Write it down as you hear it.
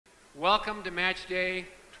Welcome to Match Day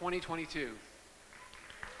 2022.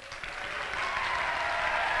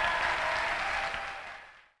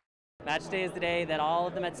 Match Day is the day that all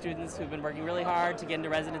of the med students who've been working really hard to get into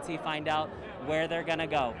residency find out where they're gonna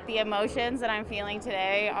go. The emotions that I'm feeling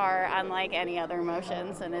today are unlike any other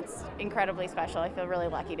emotions, and it's incredibly special. I feel really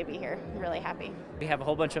lucky to be here. I'm really happy. We have a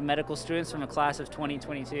whole bunch of medical students from a class of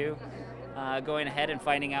 2022 going ahead and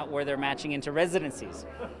finding out where they're matching into residencies.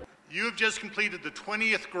 You have just completed the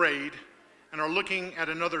 20th grade and are looking at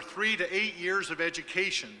another 3 to 8 years of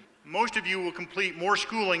education. Most of you will complete more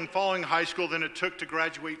schooling following high school than it took to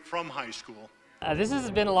graduate from high school. This has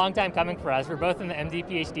been a long time coming for us. We're both in the MD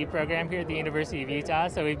PhD program here at the University of Utah,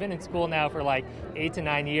 so we've been in school now for like 8 to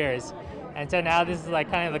 9 years. And so now this is like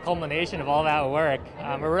kind of the culmination of all that work.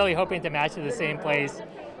 We're really hoping to match to the same place,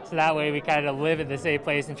 so that way we kind of live at the same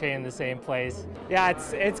place and train in the same place. Yeah,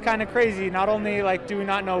 it's kind of crazy. Not only like do we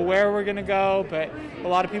not know where we're gonna go, but a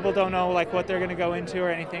lot of people don't know like what they're gonna go into or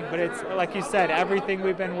anything. But it's like you said, everything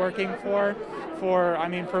we've been working for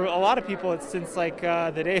a lot of people, it's since like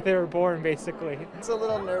the day they were born, basically. It's a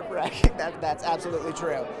little nerve-wracking. That's absolutely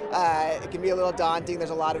true. It can be a little daunting. There's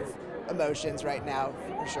a lot of emotions right now,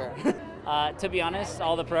 for sure. To be honest,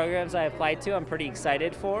 all the programs I applied to, I'm pretty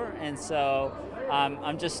excited for, and so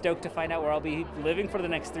I'm just stoked to find out where I'll be living for the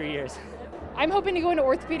next 3 years. I'm hoping to go into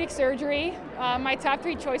orthopedic surgery. My top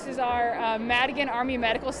 3 choices are Madigan Army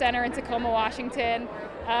Medical Center in Tacoma, Washington,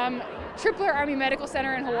 Tripler Army Medical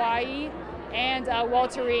Center in Hawaii, and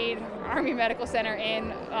Walter Reed Army Medical Center in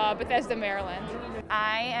Bethesda, Maryland.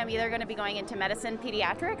 I am either going to be going into medicine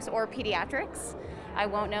pediatrics or pediatrics. I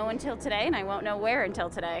won't know until today, and I won't know where until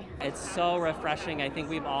today. It's so refreshing. I think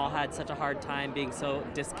we've all had such a hard time being so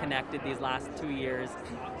disconnected these last 2 years.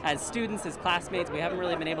 As students, as classmates, we haven't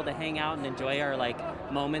really been able to hang out and enjoy our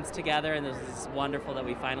moments together, and it's wonderful that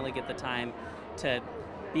we finally get the time to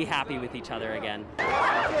be happy with each other again.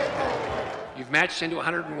 You've matched into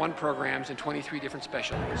 101 programs in 23 different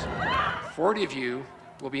specialties. 40 of you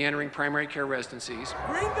will be entering primary care residencies.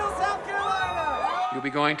 Greenville, South Carolina! You'll be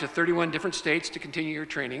going to 31 different states to continue your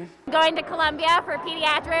training. I'm going to Columbia for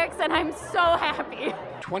pediatrics, and I'm so happy.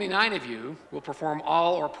 29 of you will perform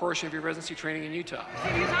all or portion of your residency training in Utah.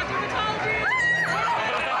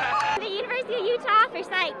 The University of Utah for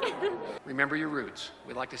psych. Remember your roots.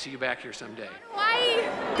 We'd like to see you back here someday.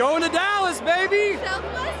 Hawaii. Going to Dallas, baby!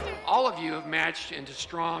 Southwestern. All of you have matched into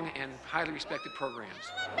strong and highly respected programs.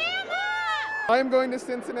 I am going to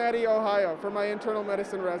Cincinnati, Ohio for my internal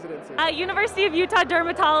medicine residency. University of Utah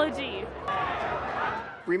Dermatology.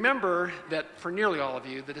 Remember that for nearly all of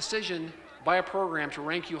you, the decision by a program to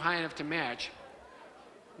rank you high enough to match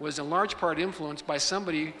was in large part influenced by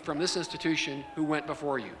somebody from this institution who went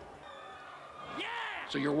before you.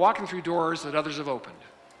 So you're walking through doors that others have opened.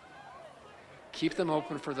 Keep them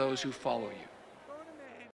open for those who follow you.